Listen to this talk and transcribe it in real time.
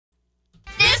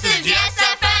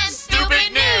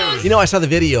You know, I saw the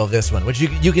video of this one, which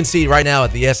you can see right now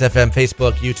at the SFM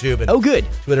Facebook, YouTube, and good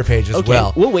Twitter page as okay.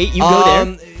 well. We'll wait. You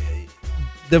go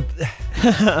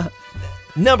there.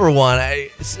 Number one,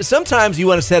 sometimes you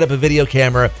want to set up a video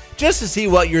camera just to see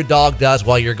what your dog does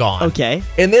while you're gone. Okay.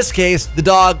 In this case, the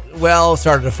dog, well,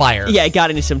 started a fire. Yeah, it got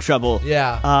into some trouble.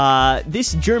 Yeah.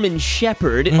 This German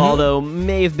Shepherd, although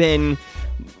may have been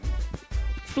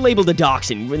labeled a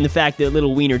dachshund in the fact that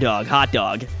little wiener dog, hot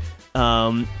dog,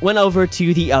 went over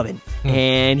to the oven.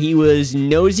 And he was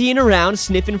nosying around,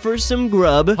 sniffing for some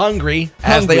grub. Hungry,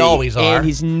 as they always are. And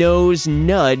his nose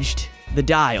nudged the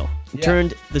dial.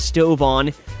 Turned the stove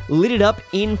on, lit it up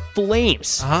in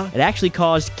flames. It actually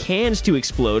caused cans to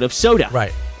explode of soda.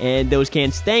 Right. And those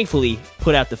cans, thankfully,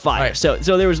 put out the fire. Right. So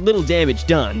there was little damage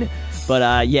done.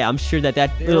 But yeah, I'm sure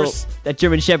that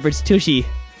German Shepherd's tushy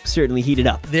certainly heated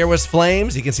up. There was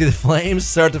flames. You can see the flames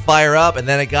start to fire up, and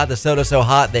then it got the soda so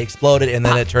hot they exploded, and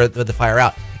then it turned the fire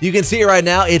out. You can see it right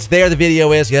now. It's there. The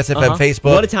video is SFM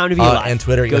Facebook. What a time to be alive. And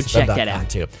Twitter. Go check that out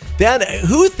too. Dan,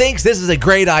 who thinks this is a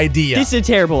great idea? This is a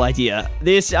terrible idea.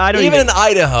 I don't even in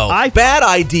Idaho. Bad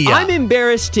idea. I'm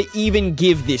embarrassed to even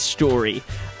give this story.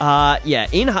 Yeah,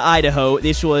 in Idaho,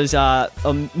 this was a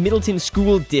Middleton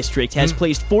School District has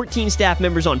placed 14 staff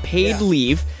members on paid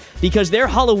leave because their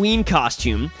Halloween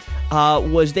costume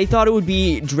was they thought it would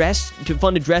be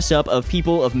fun to dress up of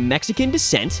people of Mexican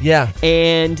descent. Yeah.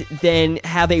 And then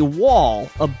have a wall,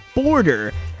 a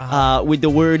border, with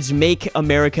the words "Make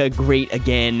America Great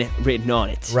Again" written on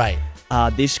it. Right.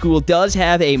 This school does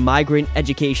have a migrant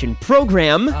education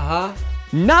program.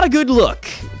 Not a good look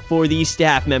for these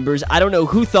staff members. I don't know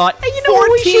who thought, hey, you know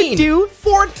what we should do?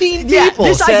 14 people. Yeah,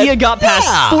 this said, idea got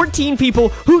past 14 people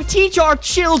who teach our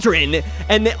children,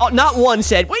 and not one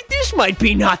said, wait, this might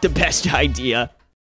be not the best idea.